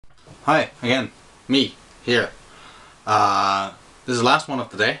Hi again, me here. This is the last one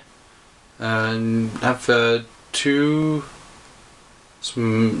of the day, and I have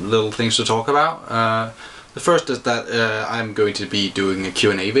some little things to talk about. The first is that I'm going to be doing a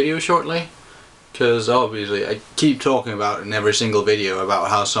Q&A video shortly, because obviously I keep talking about in every single video about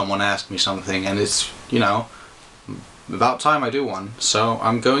how someone asked me something, and it's, you know, about time I do one. So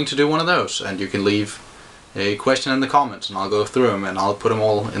I'm going to do one of those, and you can leave a question in the comments and I'll go through them and I'll put them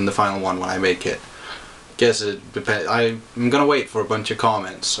all in the final one when I make it. Guess it depends. I'm gonna wait for a bunch of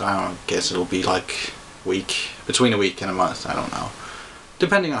comments. I don't guess it'll be like between a week and a month. I don't know,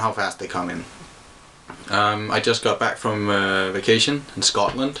 depending on how fast they come in. I just got back from vacation in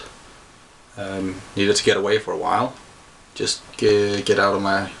Scotland. Needed to get away for a while, just get out of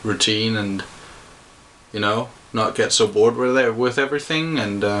my routine and, you know, not get so bored with everything,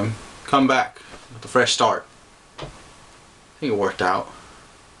 and come back with a fresh start. I think it worked out.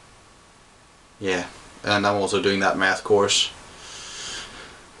 Yeah, and I'm also doing that math course,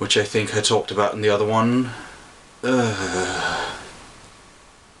 which I think I talked about in the other one. Enough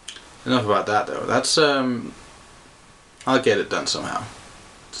about that though. That's I'll get it done somehow.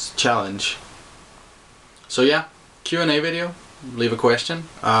 It's a challenge. So yeah, Q&A video. Leave a question,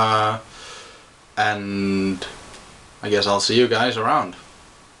 and I guess I'll see you guys around.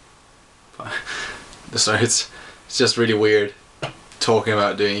 Sorry, it's just really weird talking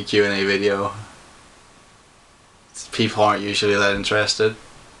about doing a Q&A video. People aren't usually that interested,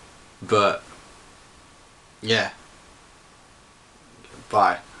 but yeah.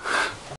 Bye.